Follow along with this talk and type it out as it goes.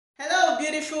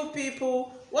beautiful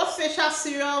people, what facial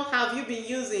serum have you been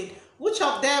using? Which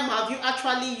of them have you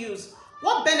actually used?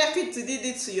 What benefit did it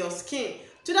do to your skin?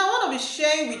 Today I want to be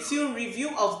sharing with you review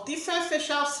of different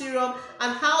facial serum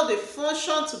and how they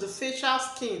function to the facial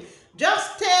skin.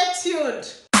 Just stay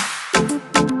tuned.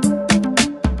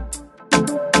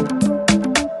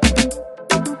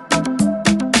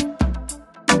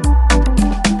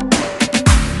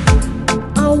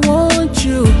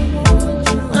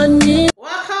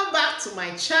 Welcome back to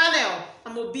my channel.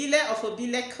 I'm Obile of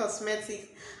Obile Cosmetics.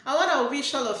 I want to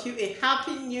wish all of you a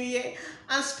happy new year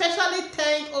and especially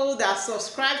thank all that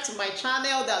subscribed to my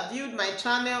channel, that viewed my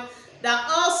channel, that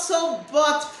also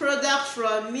bought products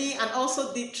from me and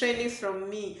also did training from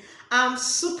me. I'm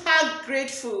super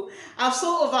grateful. I'm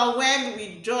so overwhelmed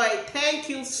with joy. Thank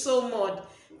you so much.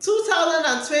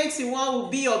 2021 will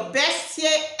be your best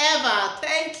year ever.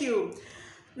 Thank you.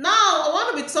 Now, I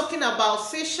want to be talking about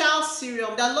facial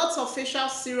serum. There are lots of facial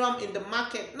serum in the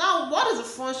market. Now, what is the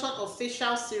function of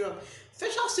facial serum?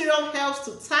 Facial serum helps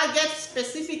to target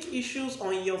specific issues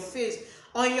on your face,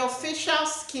 on your facial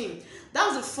skin.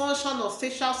 That's the function of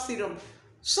facial serum.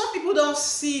 Some people don't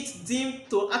see it deemed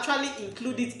to actually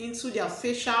include it into their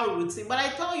facial routine, but I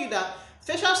tell you that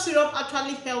facial serum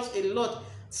actually helps a lot.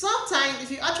 Sometimes,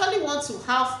 if you actually want to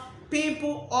have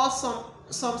pimple or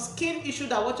some skin issue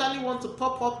that actually want to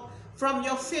pop up from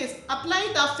your face,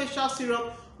 applying that facial serum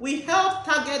will help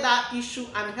target that issue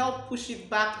and help push it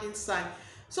back inside.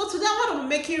 So today I want to be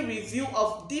making review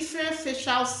of different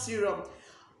facial serum.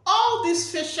 All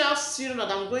these facial serum that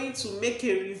I'm going to make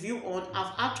a review on,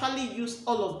 I've actually used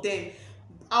all of them.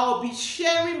 I'll be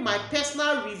sharing my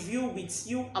personal review with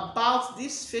you about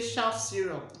this facial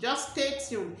serum. Just stay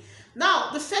tuned. Now,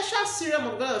 the facial serum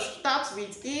I'm going to start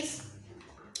with is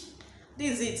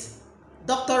this is it.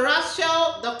 Dr.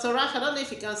 Rashel, I don't know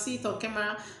if you can see it on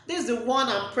camera. This is the one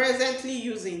I'm presently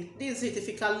using. This is it. If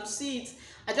you can see it,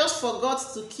 I just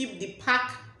forgot to keep the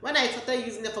pack. When I started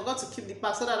using it, I forgot to keep the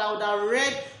pack so that I would have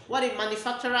read what the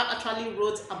manufacturer actually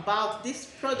wrote about this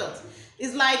product.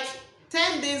 It's like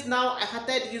 10 days now I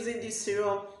started using this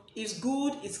serum. It's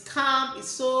good, it's calm, it's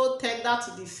so tender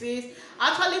to the face.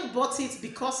 I actually bought it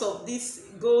because of this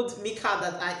gold mica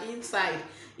that are inside.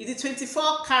 It's a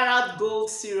 24 karat gold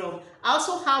serum. I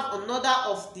also have another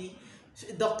of the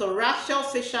Dr. Rashel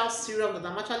facial serum that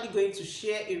I'm actually going to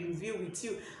share a review with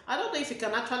you. I don't know if you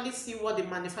can actually see what the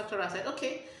manufacturer said.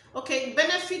 Okay. The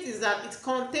benefit is that it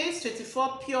contains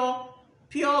 24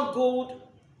 pure gold,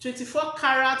 24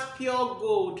 karat pure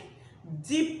gold,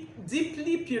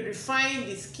 deeply purifying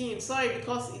the skin. Sorry,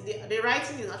 because the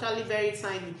writing is actually very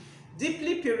tiny.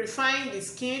 Deeply purifying the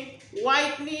skin,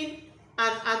 whitening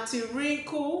and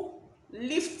anti-wrinkle,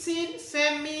 lifting,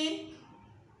 firming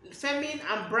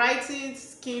and brightening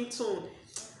skin tone.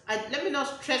 Let me not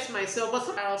stress myself, but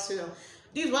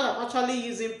this is what I'm actually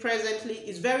using presently.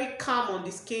 It's very calm on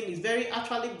the skin. It's very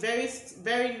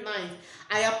nice.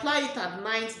 I apply it at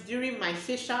night during my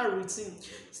facial routine.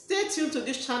 Stay tuned to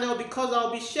this channel because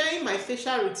I'll be sharing my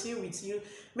facial routine with you.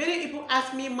 Many people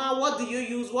ask me, Ma, what do you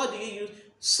use? What do you use?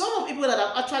 Some people that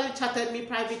have actually chatted me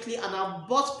privately and have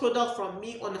bought products from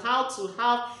me on how to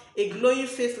have a glowing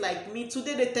face like me,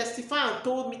 today they testify and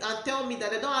tell me that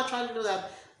they don't actually know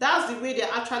that that's the way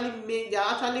they're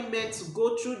actually meant to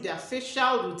go through their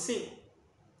facial routine.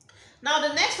 Now,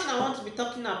 the next one I want to be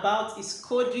talking about is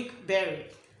kojic berry.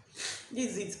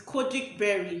 This is kojic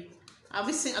berry. Have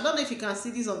you seen? I don't know if you can see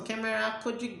this on camera.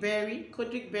 Kojic berry.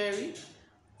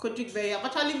 I've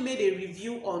actually made a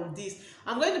review on this.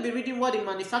 I'm going to be reading what the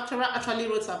manufacturer actually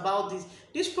wrote about this.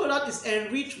 This product is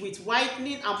enriched with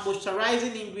whitening and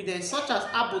moisturizing ingredients such as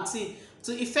arbutin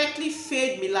to effectively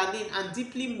fade melanin and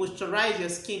deeply moisturize your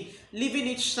skin, leaving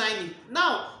it shiny.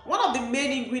 Now, one of the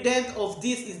main ingredients of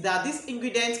this is that this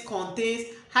ingredient contains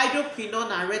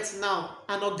hydroquinone and retinol,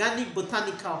 an organic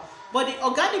botanical. But the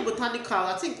organic botanical,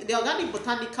 I think the organic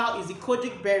botanical is the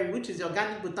kojic berry, which is the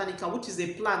organic botanical, which is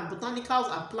a plant. Botanicals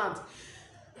are plants.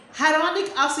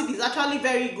 Hyaluronic acid is actually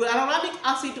very good. Hyaluronic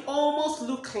acid almost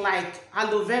look like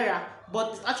aloe vera,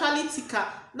 but it's actually thicker.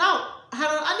 Now,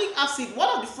 hyaluronic acid, one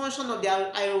of the functions of the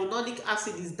hyaluronic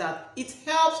acid is that it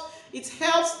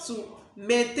helps to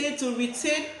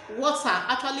retain water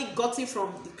actually gotten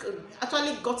from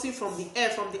the air,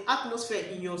 from the atmosphere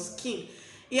in your skin.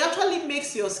 It actually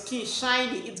makes your skin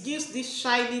shiny. It gives this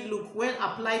shiny look when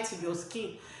applied to your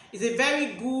skin. It's a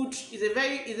very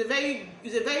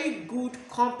good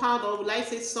compound, or will I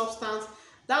say substance.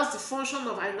 That's the function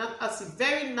of hyaluronic acid.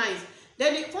 Very nice.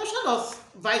 Then the function of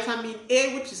vitamin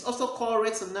A, which is also called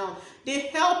retinol, they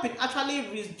help in actually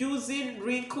reducing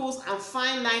wrinkles and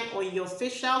fine line on your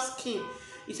facial skin.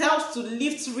 It helps to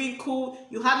lift wrinkle.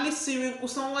 You hardly see wrinkle.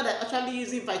 Someone that actually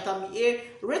using vitamin A.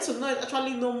 Retinol is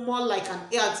actually no more like an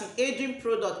anti-aging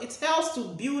product. It helps to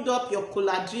build up your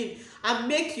collagen and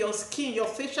make your skin, your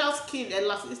facial skin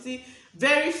elasticity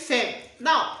very firm.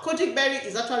 Now, kojic berry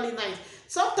is actually nice.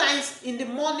 Sometimes in the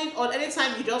morning or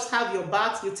anytime you just have your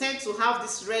bath, you tend to have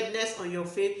this redness on your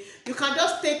face. You can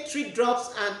just take 3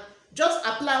 drops and just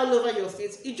apply all over your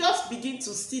face. You just begin to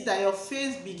see that your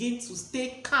face begin to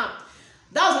stay calm.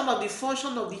 That's one of the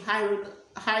functions of the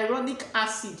hyaluronic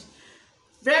acid.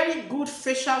 Very good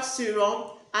facial serum,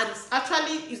 and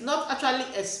it's not actually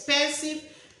expensive.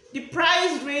 The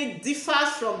price range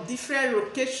differs from different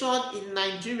locations in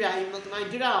Nigeria,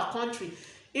 our country.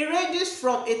 It ranges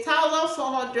from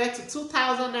 1,400 to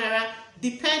 2,000 naira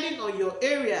depending on your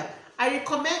area. I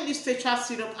recommend this facial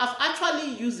serum. I've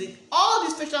actually used it. All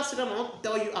these facial serum I want to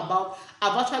tell you about,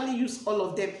 I've actually used all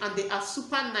of them, and they are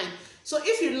super nice. So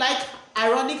if you like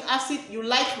hyaluronic acid, you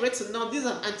like retinol, this is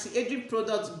an anti-aging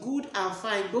product, good and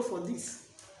fine, go for this.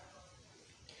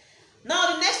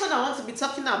 Now the next one I want to be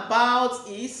talking about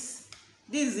is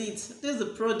this is the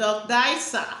product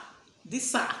Disaar.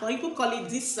 Some people call it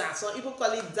Disaar, some people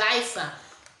call it Disaar,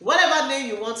 whatever name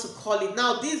you want to call it.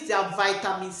 Now this is their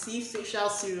vitamin C facial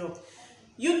serum.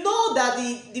 You know that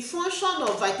the function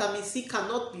of vitamin C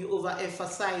cannot be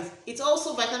overemphasized. It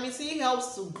also, vitamin C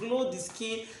helps to glow the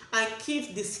skin and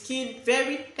keep the skin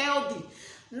very healthy.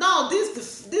 Now this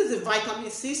is the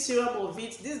vitamin C serum of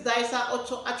it. This Disaar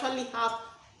also actually have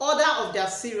other of their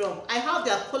serum. I have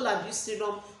their collagen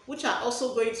serum, which I'm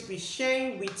also going to be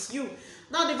sharing with you.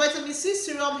 Now the vitamin C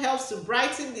serum helps to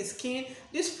brighten the skin.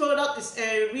 This product is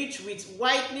enriched with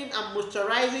whitening and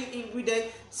moisturizing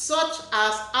ingredients such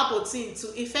as arbutin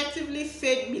to effectively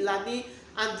fade melanin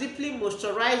and deeply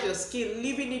moisturize your skin,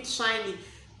 leaving it shiny.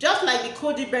 Just like the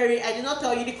koji berry, I did not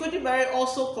tell you, the koji berry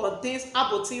also contains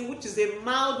arbutin, which is a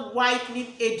mild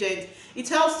whitening agent. It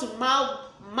helps to mild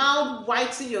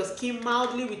whiten your skin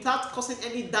mildly without causing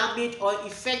any damage or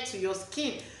effect to your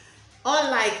skin.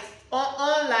 Unlike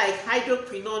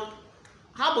hydroquinone,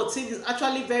 arbutin is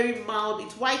actually very mild.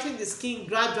 It whitens the skin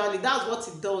gradually. That's what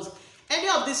it does. Any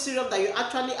of this serum that you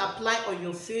actually apply on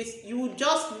your face, you will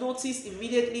just notice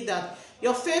immediately that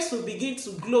your face will begin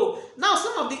to glow. Now,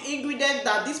 some of the ingredients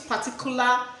that this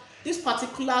particular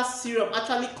serum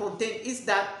actually contains is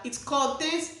that it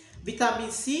contains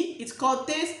vitamin C, it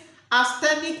contains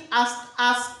astaxanthin.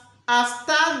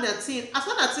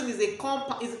 Astaxanthin is a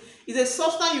compound, is a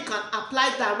substance you can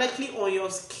apply directly on your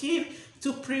skin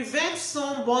to prevent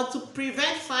sunburn, to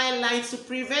prevent fine lines, to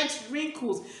prevent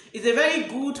wrinkles. It's a very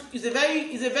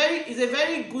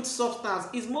good substance.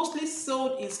 It's mostly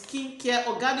sold in skincare,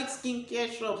 organic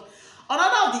skincare shops.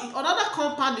 Another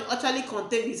compound it actually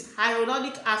contains is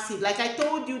hyaluronic acid. Like I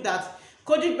told you that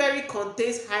kojic berry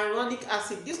contains hyaluronic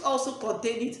acid. This also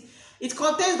contains it. It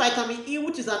contains vitamin E,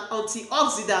 which is an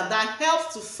antioxidant that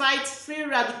helps to fight free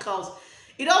radicals.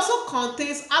 It also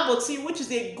contains arbutin, which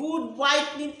is a good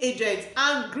whitening agent,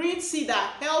 and green tea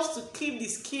that helps to keep the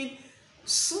skin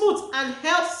smooth and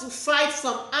helps to fight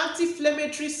some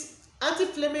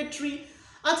anti-inflammatory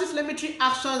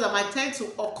actions that might tend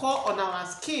to occur on our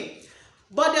skin.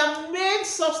 But their main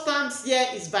substance here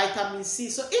is vitamin C.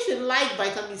 So if you like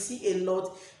vitamin C a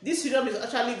lot, this serum is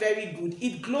actually very good.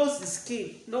 It glows the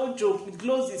skin. No joke, it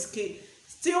glows the skin.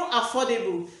 Still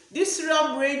affordable. This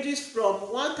serum ranges from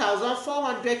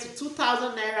 1,400 to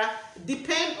 2,000 naira,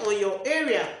 depend on your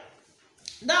area.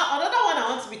 Now, another one I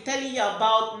want to be telling you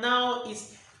about now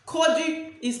is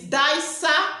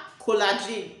Disaar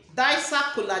collagen.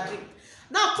 Disaar collagen.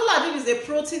 Now, collagen is a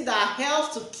protein that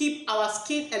helps to keep our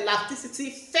skin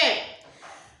elasticity firm.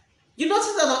 You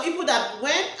notice that some people that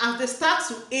as they start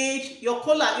to age, the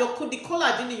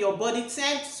collagen in your body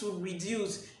tends to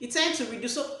reduce. It tends to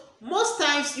reduce. So most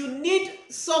times you need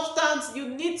substance, you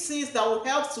need things that will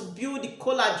help to build the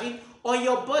collagen on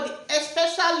your body,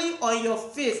 especially on your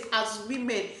face as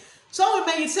women. Some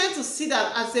women, you tend to see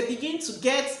that as they begin to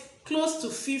get close to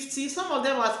 50, some of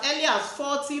them as early as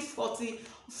 40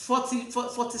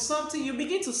 something, you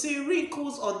begin to see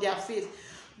wrinkles on their face.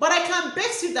 But I can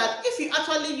bet you that if you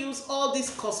actually use all these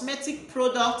cosmetic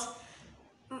products,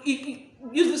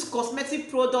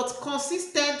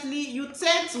 consistently, you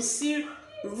tend to see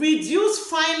reduced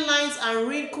fine lines and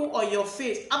wrinkle on your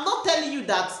face. I'm not telling you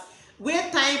that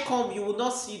when time comes you will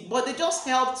not see it, but they just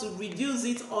help to reduce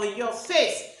it on your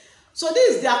face. So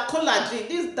this is their collagen,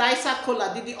 this is Disaar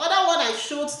collagen. The other one I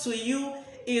showed to you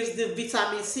is the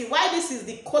vitamin C. Why this is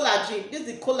the collagen? This is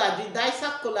the collagen,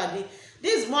 Disaar collagen.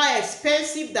 This is more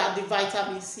expensive than the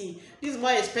vitamin C. This is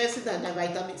more expensive than the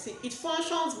vitamin C. It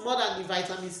functions more than the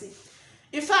vitamin C.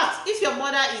 In fact,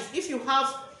 if you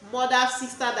have mother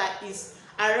sister that is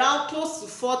around close to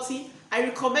 40, I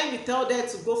recommend you tell them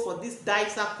to go for this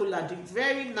Disaar collagen.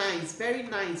 Very nice, very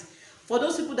nice. For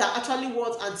those people that actually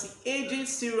want anti-aging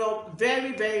serum,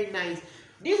 very, very nice.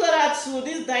 These other two,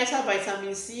 this Disaar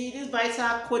vitamin C, this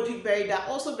Disaar Goji berry, they are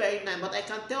also very nice. But I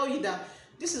can tell you that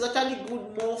this is actually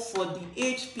good more for the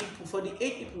aged people. For the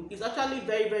aged people, it's actually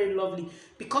very, very lovely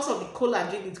because of the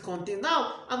collagen it contains.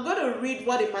 Now, I'm going to read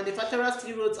what the manufacturer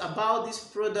still wrote about this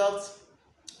product.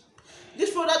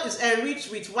 This product is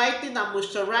enriched with whitening and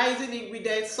moisturizing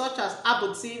ingredients such as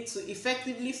arbutin to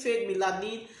effectively fade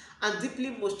melanin and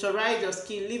deeply moisturize your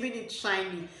skin, leaving it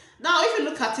shiny. Now, if you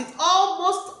look at it,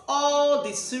 almost all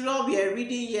the serum we are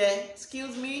reading here,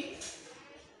 excuse me,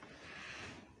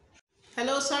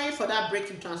 hello, sorry for that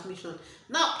breaking transmission.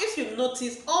 Now, if you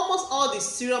notice, almost all the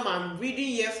serum I'm reading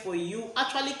here for you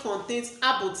actually contains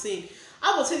arbutin.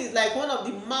 Arbutin is like one of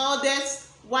the mildest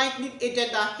whitening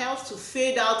agent that helps to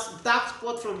fade out dark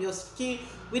spots from your skin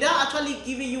without actually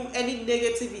giving you any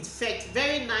negative effect.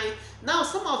 Very nice. Now,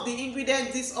 some of the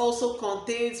ingredients this also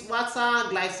contains water,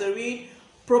 glycerin,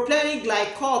 propylene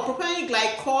glycol. Propylene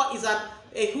glycol is a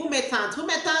humectant.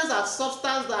 Humectants are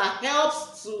substance that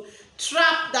helps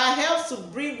to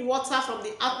bring water from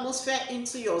the atmosphere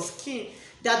into your skin.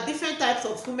 There are different types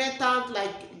of humectants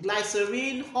like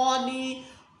glycerin, honey,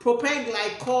 propylene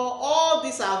glycol. All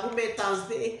these are humectants.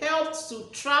 They help to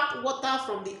trap water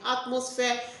from the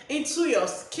atmosphere into your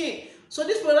skin. So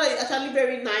this product is actually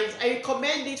very nice. I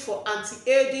recommend it for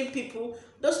anti-aging people,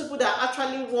 those people that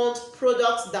actually want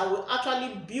products that will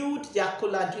actually build their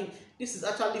collagen. This is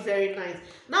actually very nice.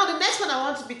 Now, the next one I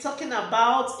want to be talking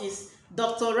about is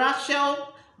Dr. Rashel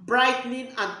Brightening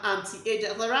and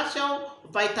Anti-Aging. Dr. Rashel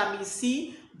Vitamin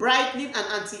C Brightening and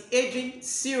Anti-Aging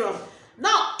Serum.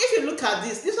 Now, if you look at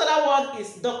this other one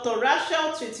is Dr.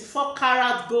 Rashel 24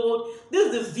 karat gold.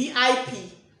 This is the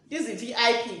VIP. This is the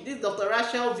VIP. This is Dr.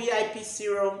 Rashel VIP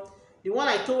serum. The one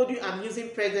I told you I'm using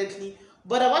presently.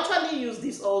 But I've actually used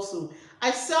this also.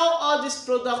 I sell all these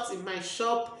products in my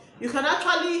shop. You can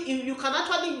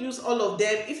actually use all of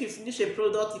them. If you finish a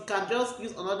product, you can just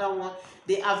use another one.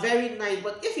 They are very nice.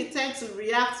 But if you tend to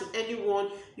react to anyone,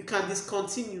 you can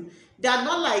discontinue. They are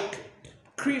not like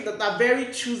cream that are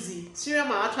very choosy.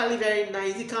 Serum are actually very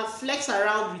nice. You can flex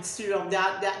around with serum.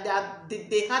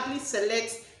 They hardly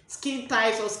select skin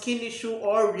types or skin issue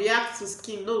or react to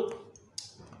skin. No,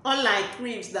 unlike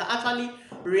creams that actually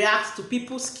react to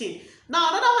people's skin. Now,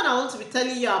 another one I want to be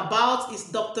telling you about is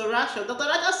Dr. Rashel. Dr.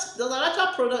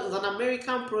 Rashel product is an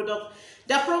American product.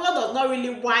 Their product does not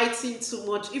really whiten too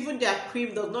much. Even their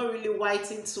cream does not really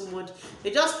whiten too much.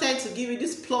 They just tend to give you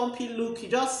this plumpy look. You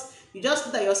just see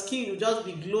that your skin will just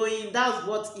be glowing. That's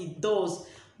what it does.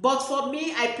 But for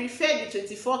me, I prefer the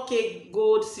 24K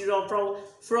gold serum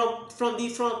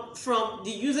from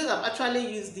the users I've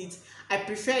actually used it. I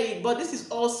prefer it, but this is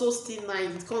also still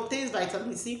nice. It contains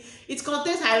vitamin C, it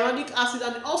contains hyaluronic acid,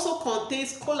 and it also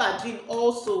contains collagen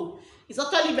also. It's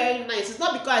actually very nice. It's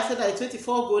not because I said that it's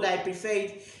 24 gold I prefer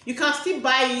it. You can still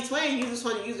buy it. When you use this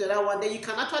one, you use the other one, then you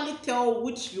can actually tell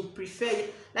which you prefer.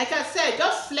 Like I said,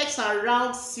 just flex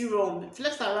around serum.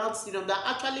 They're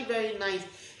actually very nice.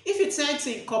 If you tend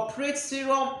to incorporate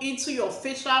serum into your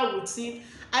facial routine,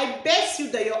 I bet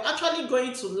you that you're actually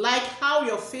going to like how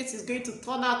your face is going to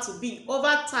turn out to be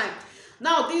over time.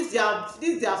 Now, this is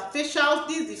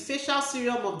the facial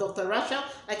serum of Dr. Rashel.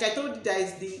 Like I told you, there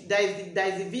is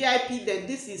the VIP. Then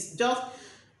this is just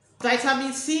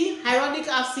vitamin C, hyaluronic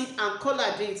acid, and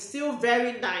collagen. Still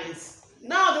very nice.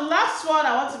 Now, the last one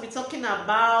I want to be talking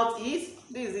about is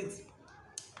it.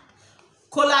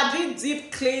 Collagen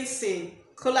deep cleansing.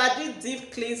 Collagen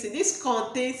deep cleansing. This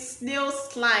contains snail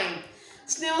slime.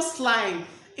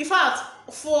 In fact,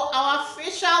 for our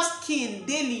facial skin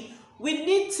daily, we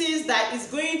need things that is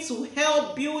going to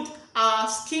help build our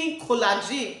skin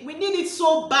collagen. We need it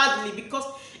so badly because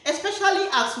especially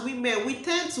as women, we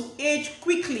tend to age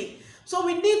quickly. So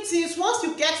we need things. Once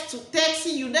you get to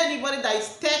 30, you know, anybody that is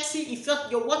 30, if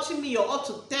you're watching me, you're up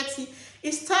to 30,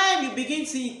 it's time you begin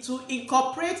to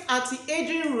incorporate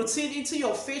anti-aging routine into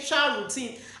your facial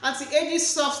routine, anti-aging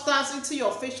substance into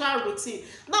your facial routine.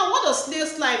 Now, what does snail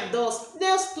slime do?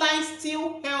 Snail slime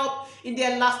still help in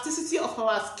the elasticity of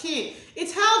our skin.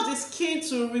 It helps the skin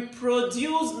to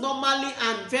reproduce normally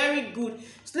and very good.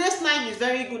 Snail slime is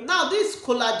very good. Now, this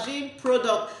collagen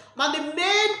product, now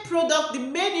the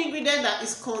main ingredient that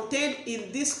is contained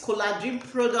in this collagen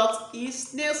product is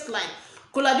snail slime.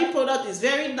 Collagen product is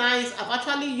very nice. I've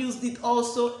actually used it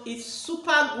also. It's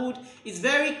super good. It's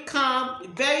very calm,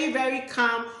 very, very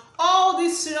calm. All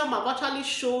these serum I've actually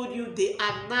showed you, they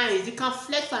are nice. You can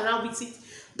flex around with it.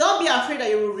 Don't be afraid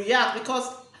that you will react,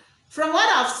 because from what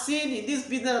I've seen in this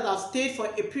business that I've stayed for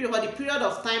a period, for the period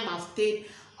of time I've stayed,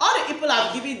 all the people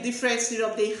I've given different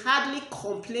serum, they hardly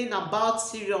complain about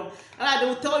serum. And they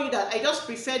will tell you that I just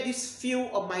prefer this feel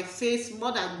of my face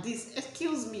more than this.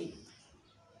 Excuse me.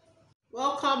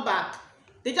 Welcome back.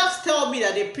 They just tell me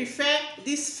that they prefer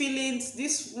these feelings,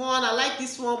 this one, I like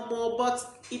this one more, but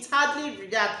it hardly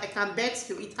react. I can bet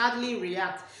you, it hardly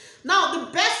react. Now,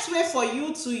 the best way for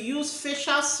you to use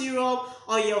facial serum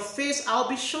on your face, I'll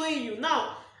be showing you.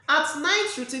 Now, at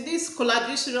night routine, this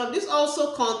collagen serum, this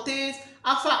also contains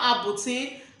alpha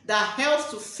arbutin that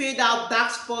helps to fade out dark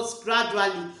spots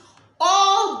gradually.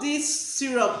 All this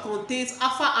serum contains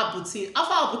alpha arbutin.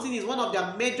 Alpha arbutin is one of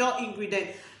their major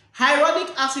ingredients.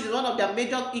 Hyaluronic acid is one of their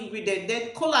major ingredients. Then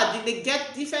collagen, they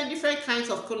get different kinds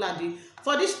of collagen.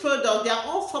 For this product, their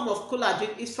own form of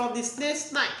collagen is from the snail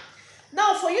slime.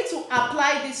 Now, for you to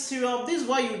apply this serum, this is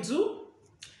what you do.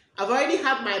 I've already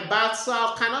had my bath, so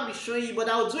I cannot be showing you, but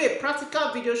I'll do a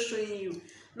practical video showing you.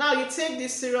 Now, you take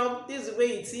this serum, this is the way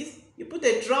it is. You put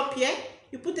a drop here,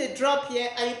 you put a drop here,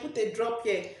 and you put a drop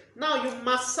here. Now, you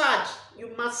massage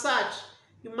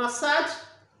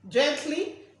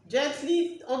gently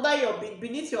under your,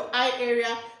 beneath your eye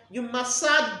area. You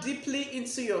massage deeply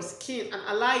into your skin and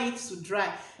allow it to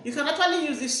dry. You can actually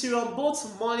use this serum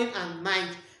both morning and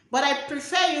night, but I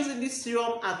prefer using this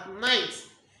serum at night.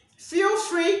 Feel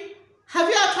free. Have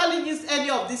you actually used any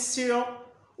of this serum?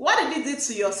 What did it do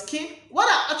to your skin? What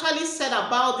I actually said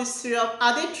about this serum,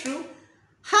 are they true?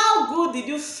 How good did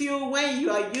you feel when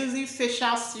you are using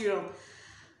facial serum?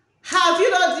 Have you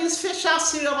not used facial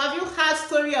serum? Have you heard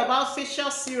story about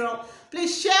facial serum?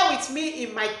 Please share with me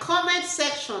in my comment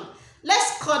section.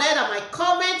 Let's connect at my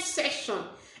comment section.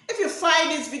 If you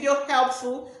find this video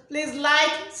helpful, please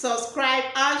like, subscribe,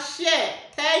 and share.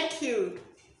 Thank you.